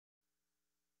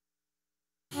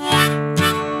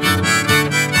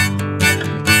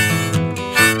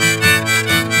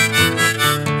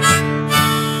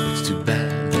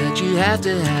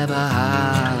to have a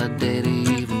holiday to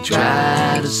even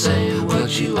try to say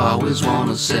what you always want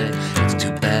to say. It's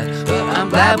too bad, but I'm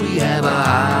glad we have a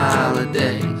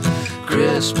holiday.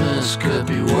 Christmas could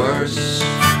be worse.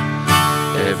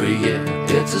 Every year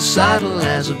it's as subtle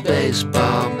as a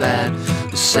baseball bat,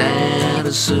 the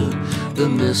Santa suit, the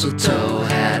mistletoe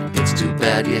hat. It's too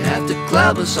bad you have to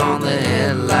club us on the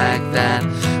head like that.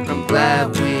 But I'm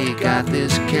glad we got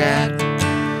this cat.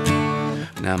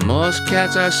 Now most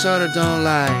cats I sorta don't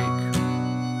like,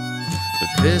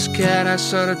 but this cat I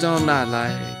sorta don't not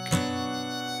like.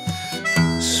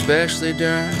 Especially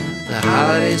during the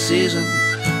holiday season,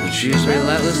 when she's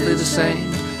relentlessly the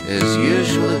same as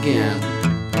usual again.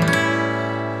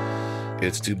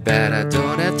 It's too bad I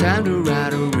don't have time to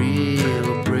write a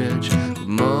real bridge, but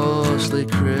mostly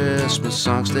Christmas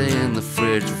songs stay in the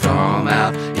fridge. Throw 'em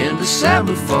out in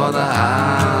December for the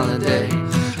holiday.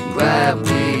 I'm glad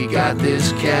we got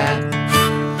this cat.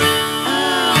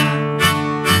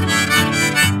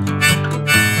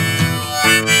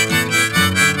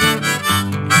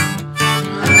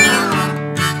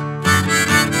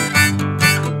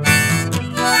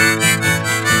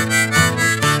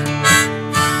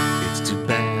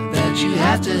 You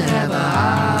have to have a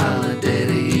holiday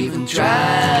to even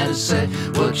try to say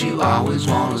what you always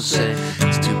want to say.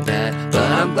 It's too bad, but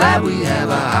I'm glad we have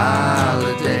a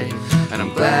holiday. And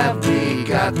I'm glad we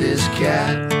got this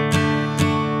cat.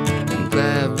 I'm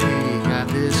glad we got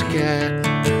this cat.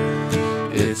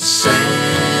 It's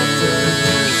Santa.